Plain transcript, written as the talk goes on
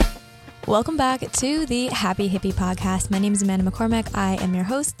Welcome back to the Happy Hippie Podcast. My name is Amanda McCormack. I am your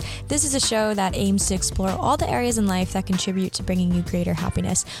host. This is a show that aims to explore all the areas in life that contribute to bringing you greater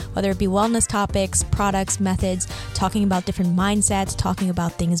happiness, whether it be wellness topics, products, methods, talking about different mindsets, talking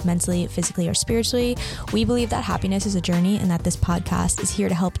about things mentally, physically, or spiritually. We believe that happiness is a journey and that this podcast is here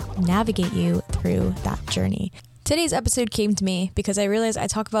to help navigate you through that journey. Today's episode came to me because I realized I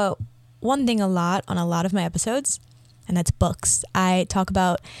talk about one thing a lot on a lot of my episodes, and that's books. I talk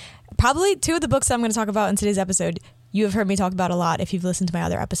about probably two of the books that I'm going to talk about in today's episode. You have heard me talk about a lot if you've listened to my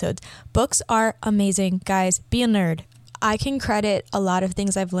other episodes. Books are amazing, guys. Be a nerd. I can credit a lot of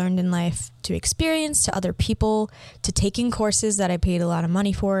things I've learned in life to experience, to other people, to taking courses that I paid a lot of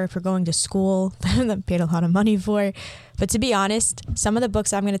money for going to school that I paid a lot of money for. But to be honest, some of the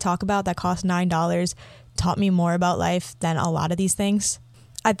books I'm going to talk about that cost $9 taught me more about life than a lot of these things.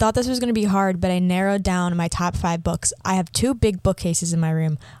 I thought this was going to be hard, but I narrowed down my top 5 books. I have 2 big bookcases in my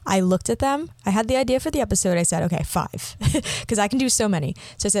room. I looked at them. I had the idea for the episode. I said, okay, 5, because I can do so many.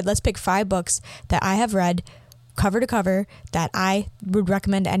 So I said, let's pick 5 books that I have read cover to cover that I would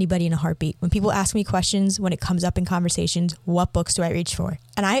recommend to anybody in a heartbeat. When people ask me questions, when it comes up in conversations, what books do I reach for?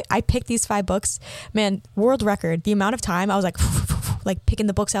 And I picked these 5 books. Man, world record. The amount of time I was like picking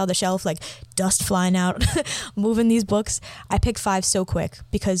the books out of the shelf, like dust flying out, moving these books. I picked 5 so quick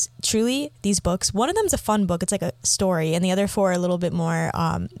because truly these books, one of them's a fun book. It's like a story, and the other 4 are a little bit more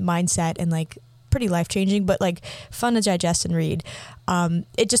mindset and like pretty life-changing, but like fun to digest and read.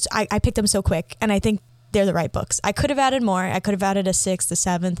 I picked them so quick, and I think they're the right books. I could have added more. I could have added a 6th, a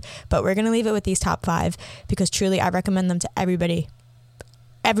 7th, but we're going to leave it with these top 5 because truly I recommend them to everybody,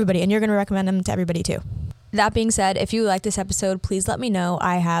 and you're going to recommend them to everybody too. That being said, if you like this episode, please let me know.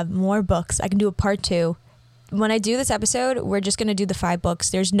 I have more books. I can do a part 2. When I do this episode, we're just going to do the 5 books.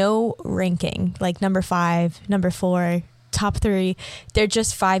 There's no ranking, like number 5, number 4, top 3. They're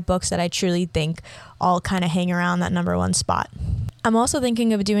just 5 books that I truly think all kind of hang around that number 1 spot. I'm also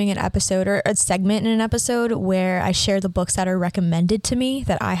thinking of doing an episode or a segment in an episode where I share the books that are recommended to me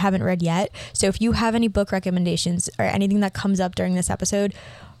that I haven't read yet. So if you have any book recommendations or anything that comes up during this episode,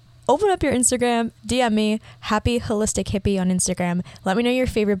 open up your Instagram, DM me, Happy Holistic Hippie on Instagram. Let me know your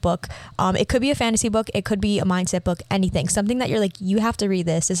favorite book. It could be a fantasy book. It could be a mindset book, anything. Something that you're like, you have to read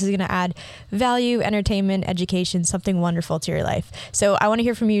this. This is going to add value, entertainment, education, something wonderful to your life. So I want to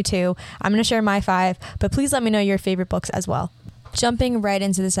hear from you too. I'm going to share my 5, but please let me know your favorite books as well. Jumping right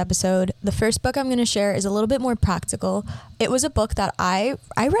into this episode, the first book I'm going to share is a little bit more practical. It was a book that I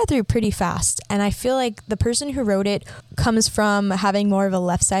read through pretty fast, and I feel like the person who wrote it comes from having more of a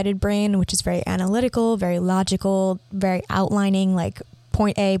left-sided brain, which is very analytical, very logical, very outlining, like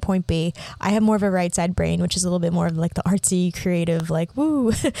point A, point B. I have more of a right side brain, which is a little bit more of like the artsy, creative, like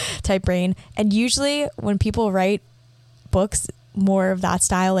woo type brain. And usually when people write books more of that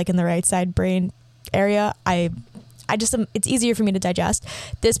style, like in the right side brain area, it's easier for me to digest.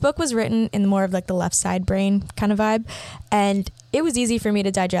 This book was written in more of like the left side brain kind of vibe, and it was easy for me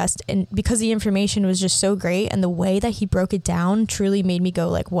to digest, and because the information was just so great and the way that he broke it down truly made me go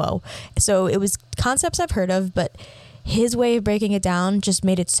like, whoa. So it was concepts I've heard of, but his way of breaking it down just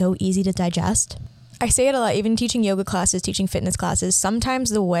made it so easy to digest. I say it a lot, even teaching yoga classes, teaching fitness classes, sometimes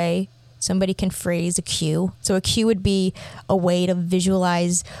the way somebody can phrase a cue. So a cue would be a way to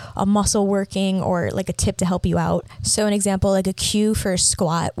visualize a muscle working or like a tip to help you out. So an example, like a cue for a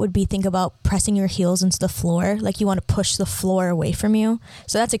squat would be, think about pressing your heels into the floor, like you want to push the floor away from you.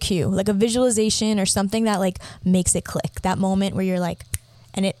 So that's a cue, like a visualization or something that like makes it click, that moment where you're like,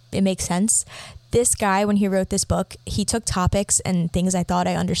 and it makes sense. This guy, when he wrote this book, he took topics and things I thought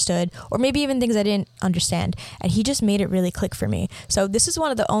I understood, or maybe even things I didn't understand, and he just made it really click for me. So this is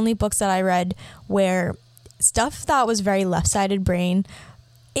one of the only books that I read where stuff that was very left-sided brain,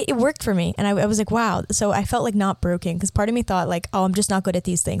 it worked for me. And I was like, wow. So I felt like not broken, because part of me thought like, oh, I'm just not good at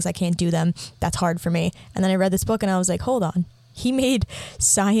these things. I can't do them. That's hard for me. And then I read this book and I was like, hold on. He made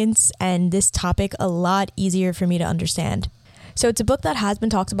science and this topic a lot easier for me to understand. So it's a book that has been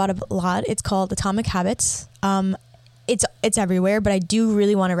talked about a lot. It's called Atomic Habits. It's everywhere, but I do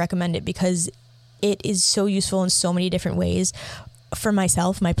really want to recommend it because it is so useful in so many different ways for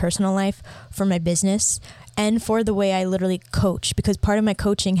myself, my personal life, for my business, and for the way I literally coach, because part of my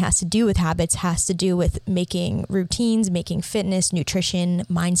coaching has to do with habits, has to do with making routines, making fitness, nutrition,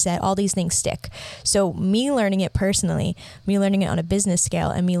 mindset, all these things stick. So me learning it personally, me learning it on a business scale,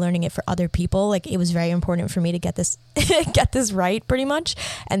 and me learning it for other people, like it was very important for me to get this get this right pretty much.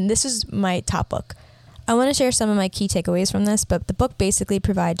 And this is my top book. I want to share some of my key takeaways from this, but the book basically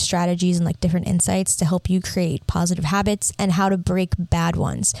provides strategies and like different insights to help you create positive habits and how to break bad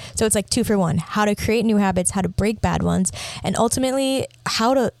ones. So it's like 2 for 1, how to create new habits, how to break bad ones, and ultimately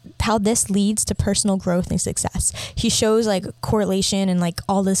how to how this leads to personal growth and success. He shows like correlation and like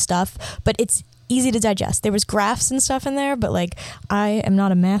all this stuff, but it's easy to digest. There was graphs and stuff in there, but like I am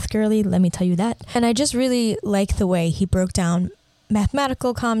not a math girly, let me tell you that. And I just really like the way he broke down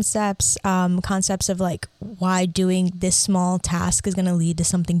mathematical concepts, concepts of like why doing this small task is going to lead to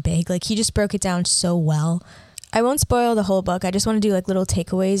something big. Like he just broke it down so well. I won't spoil the whole book. I just want to do like little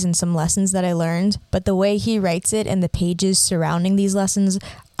takeaways and some lessons that I learned. But the way he writes it and the pages surrounding these lessons,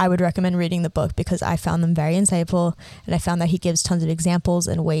 I would recommend reading the book because I found them very insightful. And I found that he gives tons of examples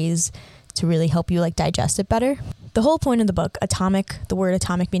and ways to really help you like digest it better. The whole point of the book, Atomic, the word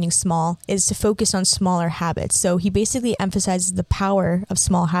atomic meaning small, is to focus on smaller habits. So he basically emphasizes the power of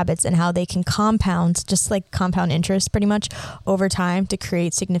small habits and how they can compound, just like compound interest pretty much, over time to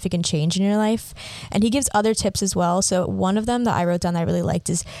create significant change in your life. And he gives other tips as well. So one of them that I wrote down that I really liked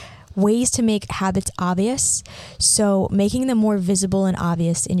is ways to make habits obvious. So making them more visible and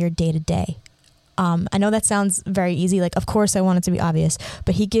obvious in your day-to-day. I know that sounds very easy. Like, of course I want it to be obvious,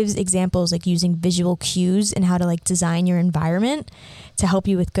 but he gives examples like using visual cues and how to like design your environment to help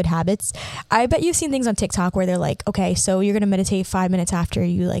you with good habits. I bet you've seen things on TikTok where they're like, okay, so you're going to meditate 5 minutes after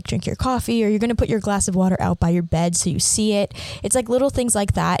you like drink your coffee, or you're going to put your glass of water out by your bed so you see it. It's like little things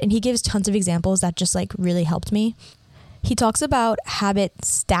like that. And he gives tons of examples that just like really helped me. He talks about habit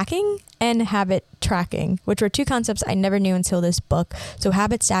stacking and habit tracking, which were two concepts I never knew until this book. So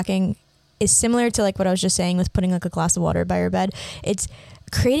habit stacking is similar to like what I was just saying with putting like a glass of water by your bed. It's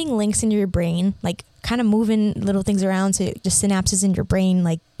creating links in your brain, like kind of moving little things around so just synapses in your brain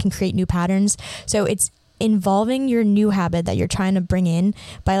like can create new patterns. So it's involving your new habit that you're trying to bring in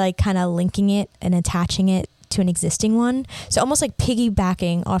by like kind of linking it and attaching it to an existing one. So almost like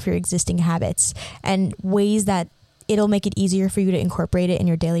piggybacking off your existing habits and ways that it'll make it easier for you to incorporate it in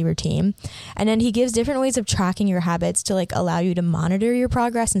your daily routine. And then he gives different ways of tracking your habits to like allow you to monitor your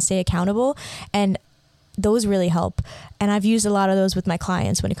progress and stay accountable. And those really help. And I've used a lot of those with my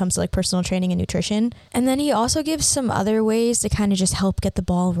clients when it comes to like personal training and nutrition. And then he also gives some other ways to kind of just help get the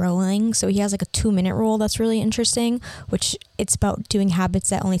ball rolling. So he has like a 2-minute rule that's really interesting, which it's about doing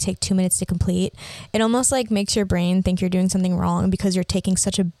habits that only take 2 minutes to complete. It almost like makes your brain think you're doing something wrong because you're taking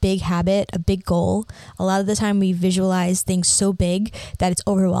such a big habit, a big goal. A lot of the time we visualize things so big that it's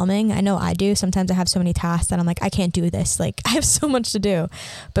overwhelming. I know I do. Sometimes I have so many tasks that I'm like, I can't do this. Like I have so much to do.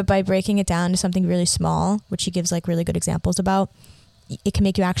 But by breaking it down to something really small, which he gives like really good examples about, it can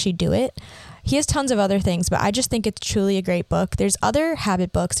make you actually do it. He has tons of other things, but I just think it's truly a great book. There's other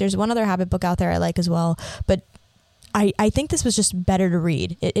habit books. There's one other habit book out there I like as well, but I think this was just better to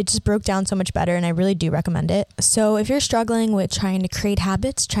read. It just broke down so much better, and I really do recommend it. So if you're struggling with trying to create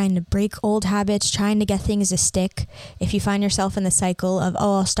habits, trying to break old habits, trying to get things to stick, if you find yourself in the cycle of,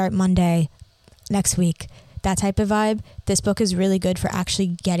 oh, I'll start Monday next week, that type of vibe, this book is really good for actually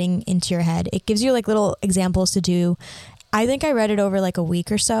getting into your head. It gives you like little examples to do. I think I read it over like a week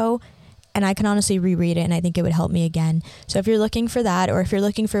or so, and I can honestly reread it, and I think it would help me again. So if you're looking for that, or if you're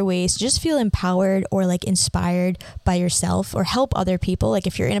looking for ways to just feel empowered or like inspired by yourself or help other people, like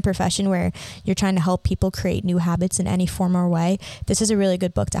if you're in a profession where you're trying to help people create new habits in any form or way, this is a really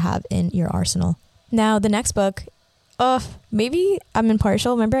good book to have in your arsenal. Now, the next book, maybe I'm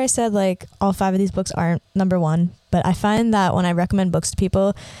impartial. Remember I said like all 5 of these books aren't number 1, but I find that when I recommend books to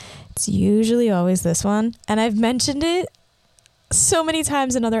people, it's usually always this one. And I've mentioned it so many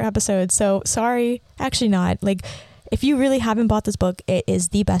times in other episodes, so sorry. Actually not. Like, if you really haven't bought this book, it is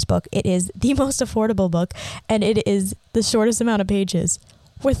the best book. It is the most affordable book, and it is the shortest amount of pages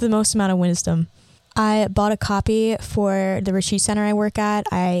with the most amount of wisdom. I bought a copy for the retreat center I work at.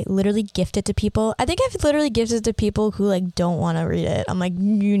 I literally gift it to people. I think I've literally gifted it to people who like don't want to read it. I'm like,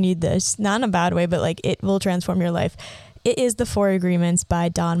 you need this. Not in a bad way, but like it will transform your life. It is The 4 Agreements by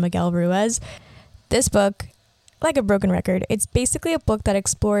Don Miguel Ruiz. This book, like a broken record, it's basically a book that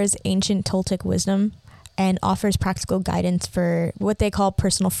explores ancient Toltec wisdom and offers practical guidance for what they call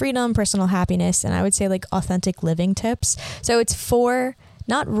personal freedom, personal happiness, and I would say like authentic living tips. So it's 4,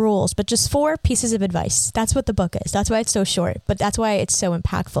 not rules, but just 4 pieces of advice. That's what the book is. That's why it's so short, but that's why it's so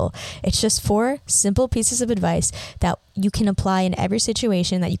impactful. It's just 4 simple pieces of advice that you can apply in every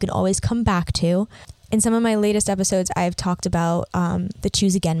situation that you can always come back to. In some of my latest episodes, I've talked about the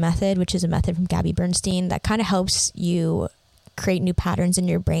Choose Again method, which is a method from Gabby Bernstein that kind of helps you create new patterns in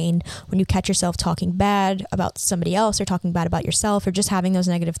your brain when you catch yourself talking bad about somebody else or talking bad about yourself or just having those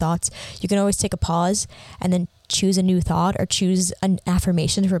negative thoughts. You can always take a pause and then choose a new thought or choose an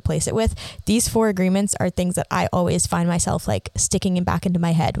affirmation to replace it with. These 4 agreements are things that I always find myself like sticking back into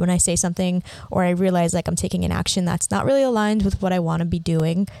my head when I say something or I realize like I'm taking an action that's not really aligned with what I want to be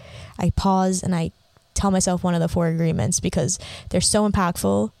doing. I pause and I tell myself one of the 4 agreements because they're so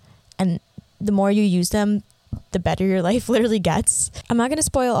impactful and the more you use them, the better your life literally gets. I'm not going to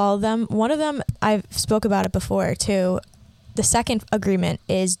spoil all of them. One of them, I've spoke about it before too. The second agreement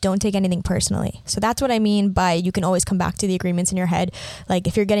is don't take anything personally. So that's what I mean by you can always come back to the agreements in your head. Like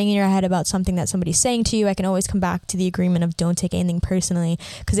if you're getting in your head about something that somebody's saying to you, I can always come back to the agreement of don't take anything personally,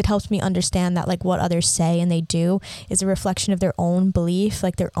 because it helps me understand that like what others say and they do is a reflection of their own belief,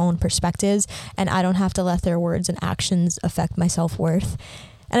 like their own perspectives, and I don't have to let their words and actions affect my self-worth.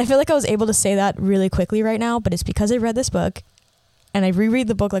 And I feel like I was able to say that really quickly right now, but it's because I read this book. And I reread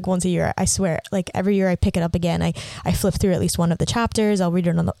the book like once a year. I swear, like every year I pick it up again. I flip through at least one of the chapters. I'll read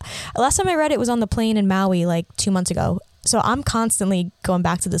it on the... Last time I read it was on the plane in Maui like 2 months ago. So I'm constantly going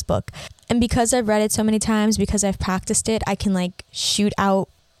back to this book. And because I've read it so many times, because I've practiced it, I can like shoot out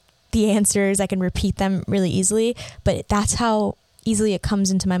the answers. I can repeat them really easily. But that's how easily it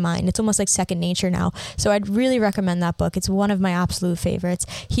comes into my mind. It's almost like second nature now. So I'd really recommend that book. It's one of my absolute favorites.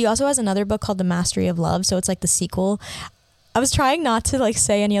 He also has another book called The Mastery of Love. So it's like the sequel. I was trying not to like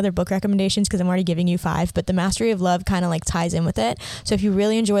say any other book recommendations because I'm already giving you 5, but The Mastery of Love kind of like ties in with it. So if you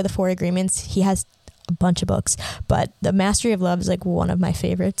really enjoy the 4 Agreements, he has a bunch of books, but The Mastery of Love is like one of my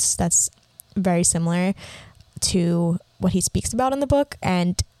favorites. That's very similar to what he speaks about in the book,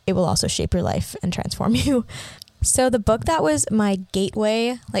 and it will also shape your life and transform you. So the book that was my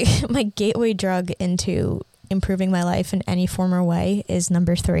gateway, like my gateway drug into improving my life in any form or way is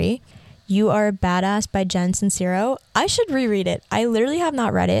number 3. You Are a Badass by Jen Sincero. I should reread it. I literally have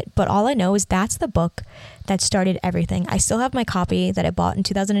not read it, but all I know is that's the book that started everything. I still have my copy that I bought in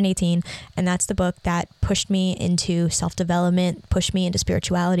 2018, and that's the book that pushed me into self-development, pushed me into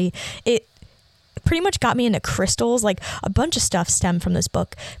spirituality. It pretty much got me into crystals. Like a bunch of stuff stemmed from this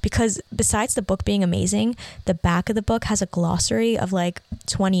book, because besides the book being amazing, the back of the book has a glossary of like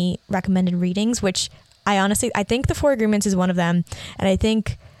 20 recommended readings, which I think The 4 Agreements is one of them, and I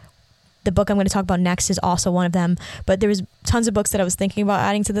think the book I'm going to talk about next is also one of them. But there was tons of books that I was thinking about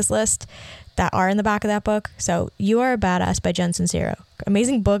adding to this list that are in the back of that book. So You Are a Badass by Jen Sincero.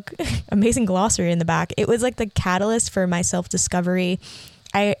 Amazing book, amazing glossary in the back. It was like the catalyst for my self-discovery.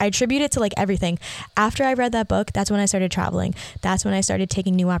 I attribute it to like everything. After I read that book, that's when I started traveling. That's when I started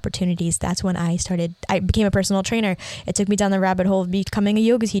taking new opportunities. That's when I became a personal trainer. It took me down the rabbit hole of becoming a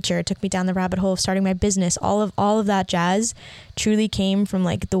yoga teacher. It took me down the rabbit hole of starting my business. All of that jazz truly came from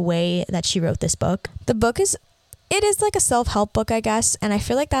like the way that she wrote this book. The book is like a self-help book, I guess. And I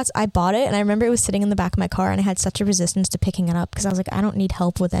feel like I bought it, and I remember it was sitting in the back of my car, and I had such a resistance to picking it up because I was like, I don't need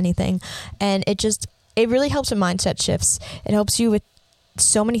help with anything. And it really helps with mindset shifts. It helps you with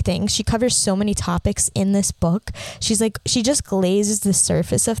so many things. She covers so many topics in this book. She just glazes the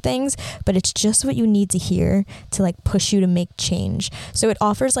surface of things, but it's just what you need to hear to like push you to make change. So it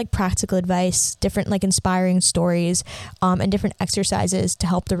offers like practical advice, different like inspiring stories, and different exercises to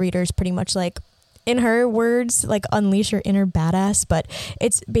help the readers pretty much like, in her words, like unleash your inner badass. But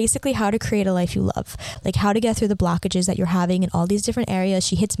it's basically how to create a life you love, like how to get through the blockages that you're having in all these different areas.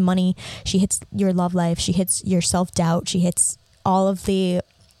 She hits money, she hits your love life, she hits your self-doubt, she hits all of the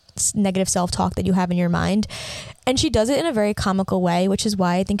negative self-talk that you have in your mind. And she does it in a very comical way, which is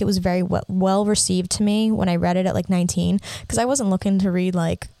why I think it was very well received to me when I read it at like 19, because I wasn't looking to read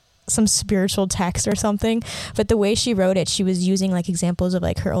like some spiritual text or something. But the way she wrote it, she was using like examples of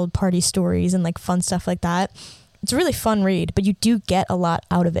like her old party stories and like fun stuff like that. It's a really fun read, but you do get a lot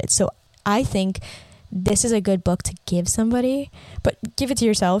out of it. So I think this is a good book to give somebody, but give it to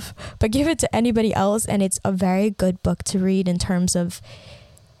yourself, but give it to anybody else. And it's a very good book to read in terms of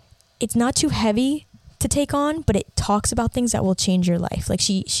it's not too heavy to take on, but it talks about things that will change your life. Like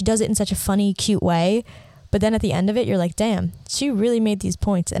she does it in such a funny, cute way. But then at the end of it, you're like, damn, she really made these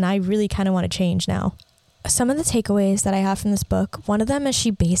points, and I really kind of want to change now. Some of the takeaways that I have from this book, one of them is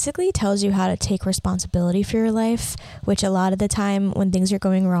she basically tells you how to take responsibility for your life, which a lot of the time when things are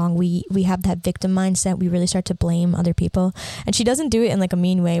going wrong, we have that victim mindset. We really start to blame other people. And she doesn't do it in like a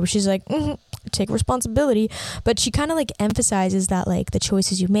mean way where she's like, take responsibility. But she kind of like emphasizes that like the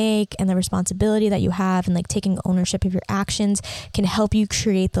choices you make and the responsibility that you have and like taking ownership of your actions can help you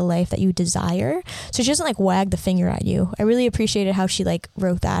create the life that you desire. So she doesn't like wag the finger at you. I really appreciated how she like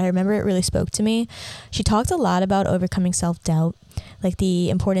wrote that. I remember it really spoke to me. She talked a lot about overcoming self-doubt, like the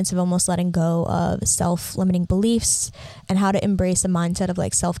importance of almost letting go of self-limiting beliefs and how to embrace the mindset of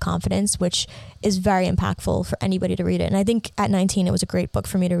like self-confidence, which is very impactful for anybody to read it. And I think at 19, it was a great book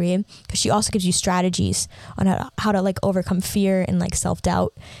for me to read because she also gives you strategies on how to like overcome fear and like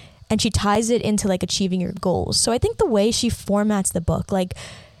self-doubt. And she ties it into like achieving your goals. So I think the way she formats the book, like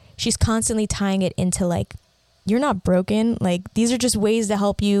she's constantly tying it into like, you're not broken. Like these are just ways to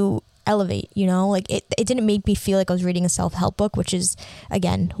help you elevate, you know? Like it didn't make me feel like I was reading a self-help book, which is,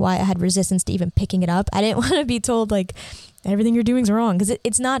 again, why I had resistance to even picking it up. I didn't want to be told like everything you're doing is wrong, because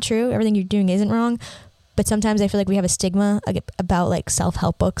it's not true. Everything you're doing isn't wrong. But sometimes I feel like we have a stigma about like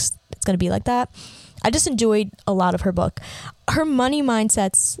self-help books. It's going to be like that. I just enjoyed a lot of her book. Her money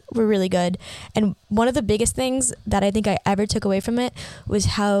mindsets were really good. And one of the biggest things that I think I ever took away from it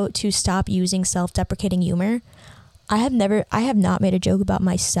was how to stop using self-deprecating humor. I have not made a joke about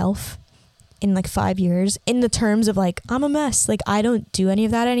myself in like 5 years in the terms of like, I'm a mess. Like I don't do any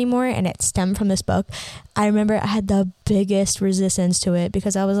of that anymore. And it stemmed from this book. I remember I had the biggest resistance to it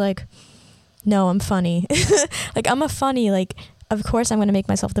because I was like, no, I'm funny. Like I'm a funny, like, of course I'm going to make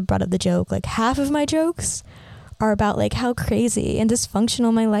myself the butt of the joke. Like half of my jokes are about like how crazy and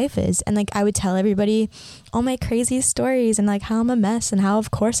dysfunctional my life is. And like I would tell everybody all my crazy stories and like how I'm a mess and how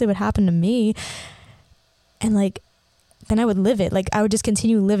of course it would happen to me. And like, then I would live it. Like I would just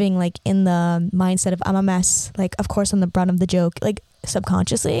continue living like in the mindset of I'm a mess. Like of course I'm the brunt of the joke, like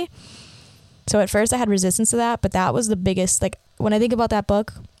subconsciously. So at first I had resistance to that, but that was the biggest, like when I think about that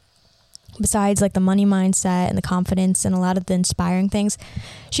book, besides like the money mindset and the confidence and a lot of the inspiring things,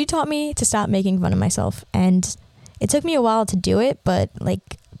 she taught me to stop making fun of myself. And it took me a while to do it, but like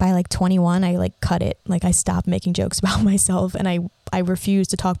by like 21, I like cut it. Like I stopped making jokes about myself and I refused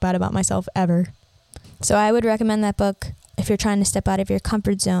to talk bad about myself ever. So I would recommend that book if you're trying to step out of your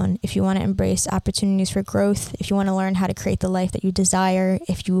comfort zone, if you want to embrace opportunities for growth, if you want to learn how to create the life that you desire,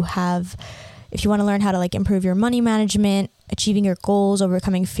 if you want to learn how to like improve your money management, achieving your goals,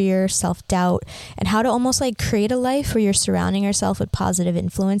 overcoming fear, self-doubt, and how to almost like create a life where you're surrounding yourself with positive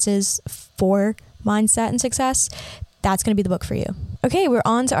influences for mindset and success, that's going to be the book for you. Okay, we're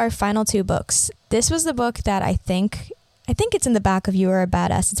on to our final two books. This was the book that I think it's in the back of You Are a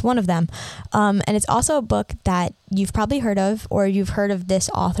Badass. It's one of them. And it's also a book that you've probably heard of, or you've heard of this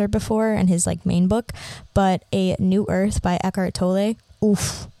author before and his like main book, but A New Earth by Eckhart Tolle.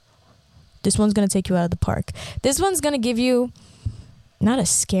 Oof. This one's going to take you out of the park. This one's going to give you not a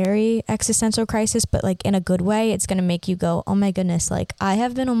scary existential crisis, but like in a good way. It's going to make you go, oh my goodness, like I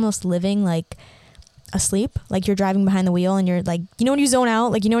have been almost living like asleep. Like you're driving behind the wheel and you're like, you know when you zone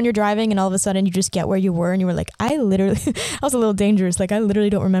out, like you know when you're driving and all of a sudden you just get where you were and you were like, I was a little dangerous. Like I literally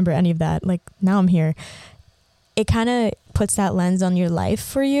don't remember any of that. Like now I'm here. It kind of puts that lens on your life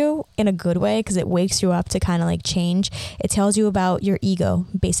for you in a good way because it wakes you up to kind of like change. It tells you about your ego,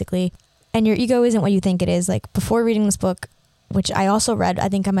 basically. And your ego isn't what you think it is. Like before reading this book, which I also read, I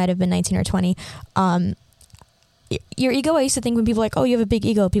think I might have been 19 or 20. Your ego, I used to think when people are like, oh, you have a big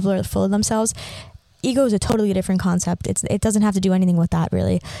ego, people are full of themselves. Ego is a totally different concept. It doesn't have to do anything with that,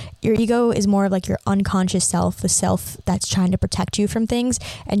 really. Your ego is more of like your unconscious self, the self that's trying to protect you from things.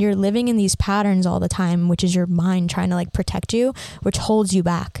 And you're living in these patterns all the time, which is your mind trying to like protect you, which holds you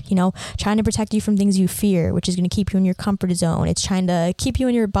back, you know, trying to protect you from things you fear, which is going to keep you in your comfort zone. It's trying to keep you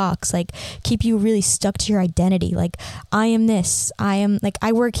in your box, like keep you really stuck to your identity. Like I am this, I am like,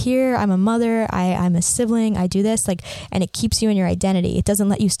 I work here, I'm a mother, I'm a sibling, I do this, like, and it keeps you in your identity. It doesn't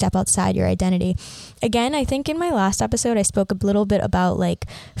let you step outside your identity. Again, I think in my last episode, I spoke a little bit about like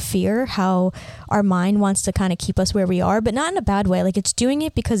fear, how our mind wants to kind of keep us where we are, but not in a bad way. Like it's doing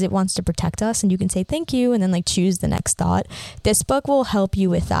it because it wants to protect us, and you can say thank you and then like choose the next thought. This book will help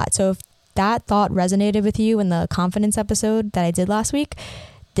you with that. So if that thought resonated with you in the confidence episode that I did last week,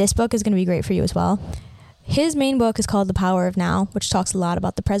 this book is going to be great for you as well. His main book is called The Power of Now, which talks a lot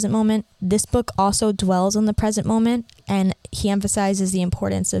about the present moment. This book also dwells on the present moment, and he emphasizes the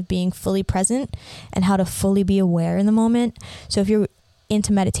importance of being fully present and how to fully be aware in the moment. So if you're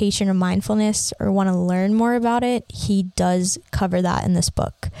into meditation or mindfulness or want to learn more about it, he does cover that in this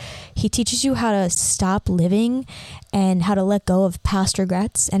book. He teaches you how to stop living and how to let go of past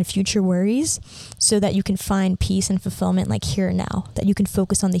regrets and future worries so that you can find peace and fulfillment like here and now, that you can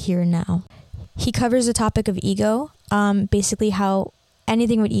focus on the here and now. He covers the topic of ego, basically how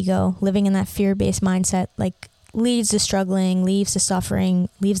anything with ego, living in that fear-based mindset, like leads to struggling, leads to suffering,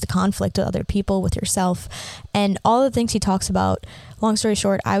 leads to conflict with other people, with yourself, and all the things he talks about. Long story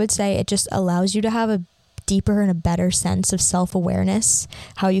short, I would say it just allows you to have a deeper and a better sense of self-awareness,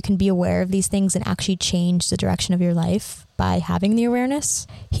 how you can be aware of these things and actually change the direction of your life by having the awareness.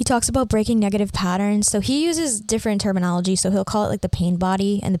 He talks about breaking negative patterns. So he uses different terminology. So he'll call it like the pain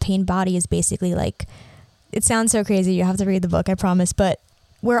body. And the pain body is basically like, it sounds so crazy. You have to read the book, I promise. But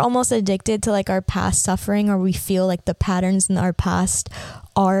we're almost addicted to like our past suffering, or we feel like the patterns in our past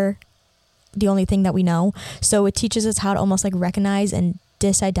are the only thing that we know. So it teaches us how to almost like recognize and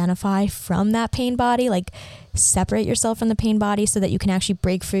disidentify from that pain body, like separate yourself from the pain body so that you can actually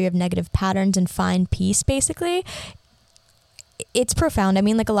break free of negative patterns and find peace, basically. it's profound. I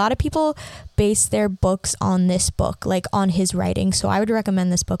mean, like a lot of people base their books on this book, like on his writing. So I would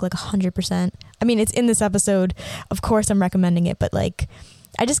recommend this book like 100%. I mean, it's in this episode. Of course, I'm recommending it, but like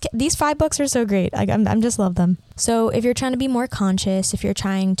these 5 books are so great. I'm just love them. So if you're trying to be more conscious, if you're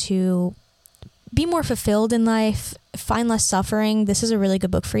trying to be more fulfilled in life, find less suffering, this is a really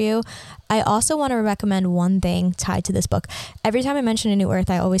good book for you. I also want to recommend one thing tied to this book. Every time I mention A New Earth,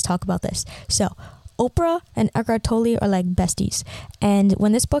 I always talk about this. So Oprah and Eckhart Tolle are like besties. And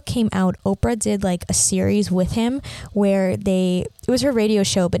when this book came out, Oprah did like a series with him where it was her radio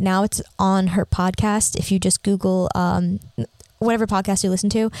show, but now it's on her podcast. If you just Google whatever podcast you listen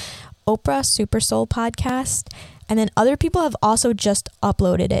to, Oprah Super Soul Podcast. And then other people have also just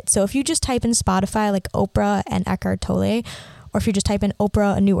uploaded it. So if you just type in Spotify, like Oprah and Eckhart Tolle, or if you just type in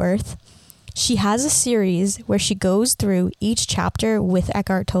Oprah A New Earth, she has a series where she goes through each chapter with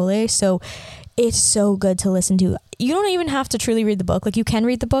Eckhart Tolle. So it's so good to listen to. You don't even have to truly read the book. Like you can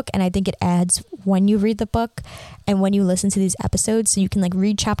read the book, and I think it adds when you read the book and when you listen to these episodes. So you can like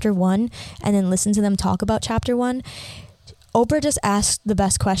read chapter 1 and then listen to them talk about chapter 1. Oprah just asks the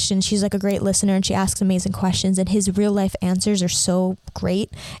best questions. She's like a great listener, and she asks amazing questions, and his real life answers are so great.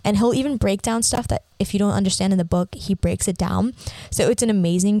 And he'll even break down stuff that if you don't understand in the book, he breaks it down. So it's an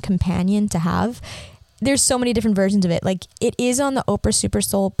amazing companion to have. There's so many different versions of it. Like it is on the Oprah Super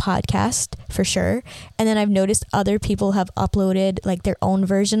Soul podcast for sure. And then I've noticed other people have uploaded like their own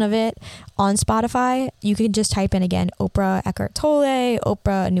version of it on Spotify. You can just type in again, Oprah Eckhart Tolle,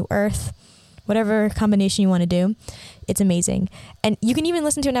 Oprah A New Earth, whatever combination you want to do. It's amazing. And you can even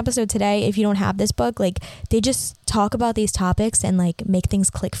listen to an episode today if you don't have this book. Like they just talk about these topics and like make things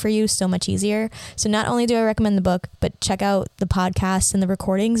click for you so much easier. So not only do I recommend the book, but check out the podcast and the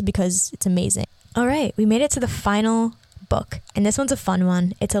recordings because it's amazing. All right, we made it to the final book, and this one's a fun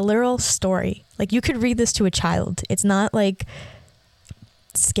one. It's a literal story. Like you could read this to a child. It's not like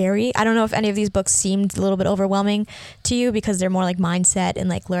scary. I don't know if any of these books seemed a little bit overwhelming to you because they're more like mindset and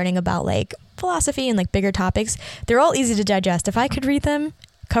like learning about like philosophy and like bigger topics. They're all easy to digest. If I could read them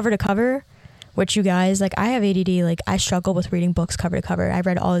cover to cover, which you guys, like I have ADD, like I struggle with reading books cover to cover. I've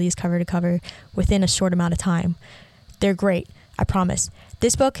read all of these cover to cover within a short amount of time. They're great, I promise.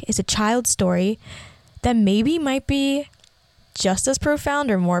 This book is a child's story that maybe might be just as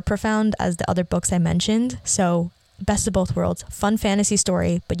profound or more profound as the other books I mentioned. So best of both worlds. Fun fantasy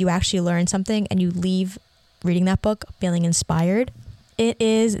story, but you actually learn something and you leave reading that book feeling inspired. It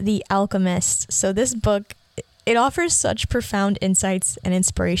is The Alchemist. So this book, it offers such profound insights and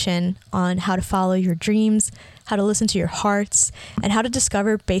inspiration on how to follow your dreams, how to listen to your hearts, and how to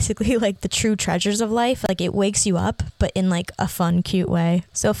discover basically like the true treasures of life. Like it wakes you up, but in like a fun, cute way.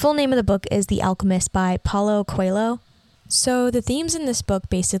 So full name of the book is The Alchemist by Paulo Coelho. So the themes in this book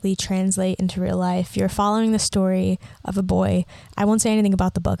basically translate into real life. You're following the story of a boy. I won't say anything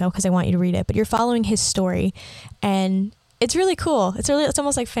about the book because I want you to read it, but you're following his story, and it's really cool. It's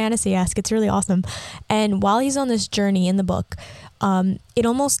almost like fantasy-esque. It's really awesome. And while he's on this journey in the book, it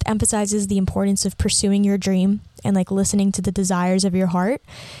almost emphasizes the importance of pursuing your dream and like listening to the desires of your heart.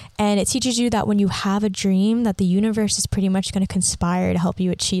 And it teaches you that when you have a dream, that the universe is pretty much going to conspire to help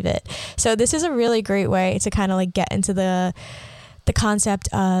you achieve it. So this is a really great way to kind of like get into the concept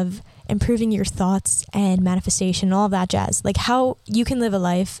of improving your thoughts and manifestation and all of that jazz. Like how you can live a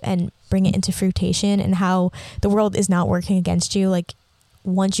life and bring it into fruition, and how the world is not working against you. Like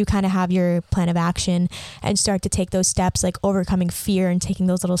once you kind of have your plan of action and start to take those steps, like overcoming fear and taking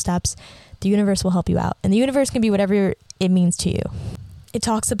those little steps, the universe will help you out. And the universe can be whatever it means to you. It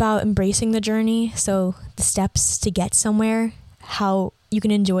talks about embracing the journey. So the steps to get somewhere, how you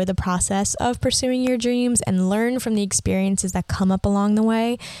can enjoy the process of pursuing your dreams and learn from the experiences that come up along the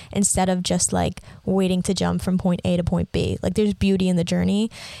way instead of just like waiting to jump from point A to point B. Like there's beauty in the journey.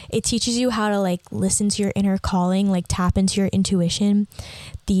 It teaches you how to like listen to your inner calling, like tap into your intuition,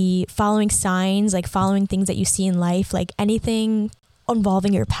 the following signs, like following things that you see in life, like anything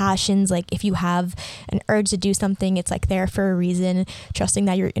involving your passions. Like if you have an urge to do something, it's like there for a reason, trusting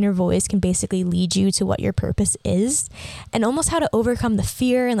that your inner voice can basically lead you to what your purpose is, and almost how to overcome the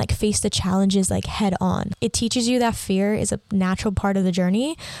fear and like face the challenges like head on. It teaches you that fear is a natural part of the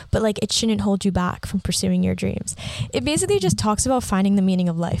journey, but like it shouldn't hold you back from pursuing your dreams. It basically just talks about finding the meaning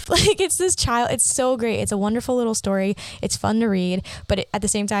of life. Like it's so great. It's a wonderful little story. It's fun to read, but at the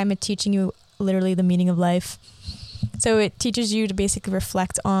same time, it's teaching you literally the meaning of life. So it teaches you to basically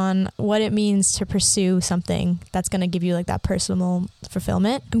reflect on what it means to pursue something that's going to give you like that personal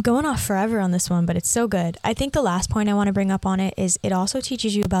fulfillment. I'm going off forever on this one, but it's so good. I think the last point I want to bring up on it is it also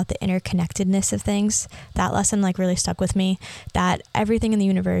teaches you about the interconnectedness of things. That lesson like really stuck with me, that everything in the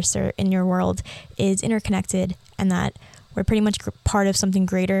universe or in your world is interconnected, and that we're pretty much part of something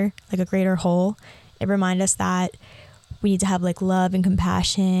greater, like a greater whole. It reminds us that we need to have like love and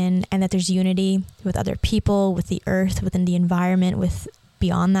compassion, and that there's unity with other people, with the earth, within the environment, with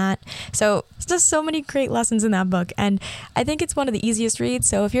beyond that. So it's just so many great lessons in that book, and I think it's one of the easiest reads.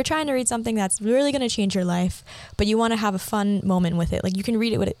 So if you're trying to read something that's really going to change your life, but you want to have a fun moment with it, like you can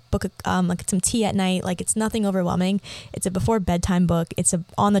read it with a book, like some tea at night. Like it's nothing overwhelming. It's a before bedtime book. It's a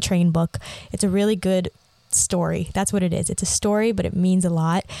on the train book. It's a really good story. That's what it is. It's a story, but it means a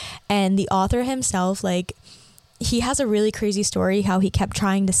lot. And the author himself, like, he has a really crazy story how he kept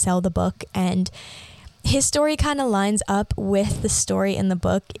trying to sell the book, and his story kind of lines up with the story in the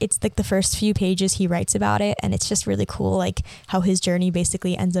book. It's like the first few pages he writes about it, and it's just really cool, like how his journey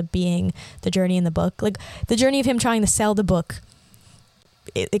basically ends up being the journey in the book. Like the journey of him trying to sell the book,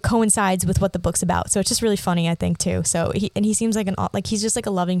 it coincides with what the book's about. So it's just really funny, I think, too. So he seems like he's just like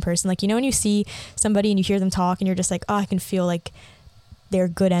a loving person. Like, you know, when you see somebody and you hear them talk and you're just like, oh, I can feel like their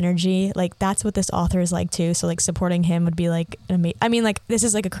good energy. Like that's what this author is like too. So like supporting him would be like I mean, like this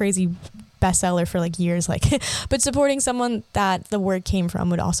is like a crazy bestseller for like years, like but supporting someone that the word came from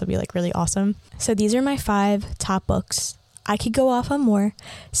would also be like really awesome. So these are my 5 top books. I could go off on more.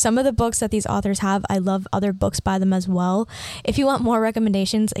 Some of the books that these authors have, I love other books by them as well. If you want more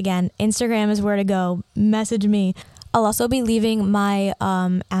recommendations, again, Instagram is where to go. Message me. I'll also be leaving my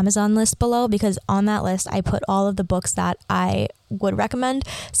Amazon list below, because on that list I put all of the books that I would recommend.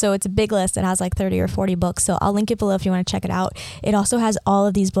 So it's a big list. It has like 30 or 40 books. So I'll link it below if you want to check it out. It also has all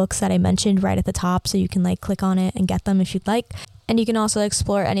of these books that I mentioned right at the top, so you can like click on it and get them if you'd like. And you can also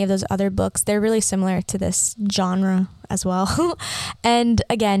explore any of those other books. They're really similar to this genre as well. And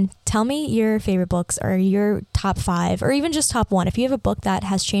again, tell me your favorite books or your top 5 or even just top 1. If you have a book that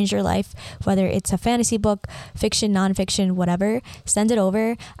has changed your life, whether it's a fantasy book, fiction, nonfiction, whatever, send it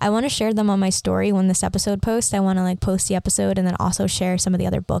over. I want to share them on my story when this episode posts. I want to like post the episode and then also share some of the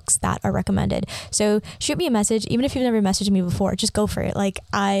other books that are recommended. So shoot me a message. Even if you've never messaged me before, just go for it. Like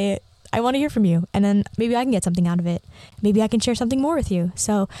I want to hear from you, and then maybe I can get something out of it. Maybe I can share something more with you.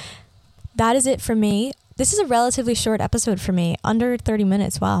 So that is it for me. This is a relatively short episode for me, under 30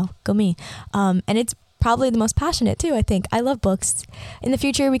 minutes. Wow, go me. And it's probably the most passionate too, I think. I love books. In the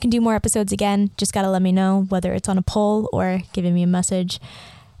future, we can do more episodes again. Just got to let me know whether it's on a poll or giving me a message.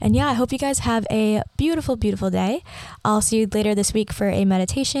 And yeah, I hope you guys have a beautiful, beautiful day. I'll see you later this week for a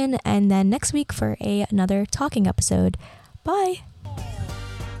meditation, and then next week for another talking episode. Bye.